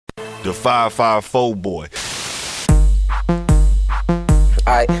the 554 boy.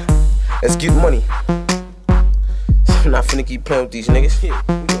 Alright, let's get money. I'm not finna keep playing with these niggas. Yeah,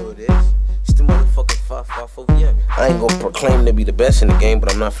 you know what it is. It's the motherfucking 554 young. I ain't gonna proclaim to be the best in the game,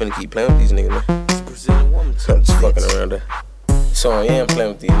 but I'm not finna keep playing with these niggas, man. It's Brazilian woman. I'm just fucking around there. So I am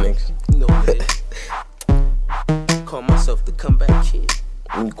playing with these niggas. You know what it is. Call myself the comeback kid.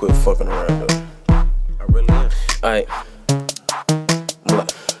 You quit fucking around though. I really am. Alright.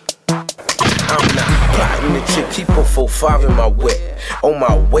 I'm not plotting the chip, keep a 4-5 in my whip. On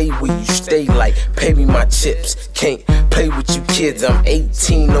my way where you stay, like, pay me my chips. Can't play with you kids, I'm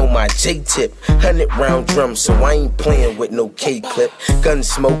 18 on my J-tip. 100-round drum, so I ain't playing with no K-clip. Gun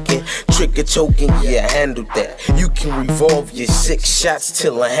smoking, trigger choking, yeah, handle that. You can revolve your 6 shots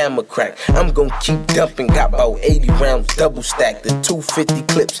till a hammer crack. I'm gon' keep dumping, got about 80 rounds double stacked. The 250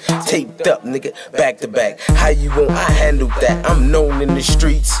 clips taped up, nigga, back to back. How you want, I handle that. I'm known in the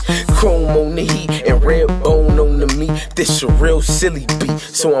streets, chrome on the heat and red bone on the meat. This a real silly beat,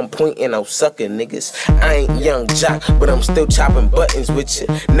 so I'm pointing out sucker niggas. I ain't young jock, but I'm still chopping buttons with you.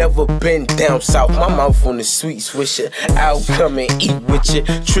 Never been down south, my mouth on the sweet swisher. I'll come and eat with you.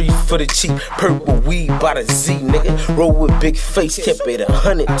 Tree for the cheap, purple weed by the Z, nigga. Roll with big face, kept it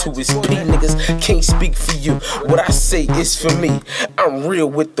 100 to his P, niggas. Can't speak for you, what I say is for me. I'm real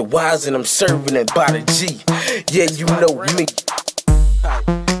with the Y's and I'm serving it by the G. Yeah, you know me.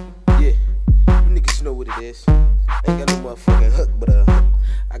 Yeah, you niggas know what it is. Ain't got no motherfucking hook, but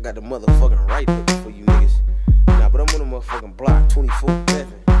I got the motherfucking right hook for you niggas. Nah, but I'm on the motherfucking block 24/7,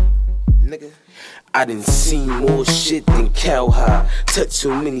 nigga. I done seen more shit than cowhide. Touch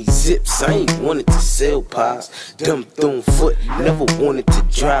so many zips, I ain't wanted to sell pies. Dumped on foot, never wanted to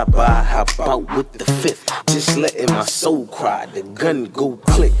drive by. How about with the 5th? Just letting my soul cry. The gun go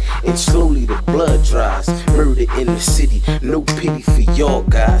click, and slowly the blood dries. Murder in the city, no pity for y'all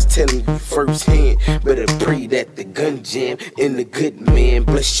guys. Telling you firsthand, better pray that the gun jam and the good man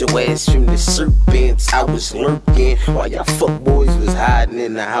bless your ass from the serpents. I was lurking while y'all fuck boys was hiding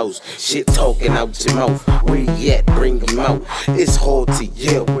in the house. Shit talking out your mouth, where you at? Bring them out. It's hard to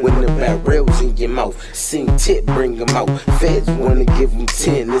yell when the barrel's in your mouth. Sing tip, bring them out. Feds wanna give them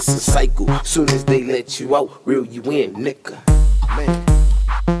 10, it's a cycle. Soon as they let you out, reel you in, nigga. Man.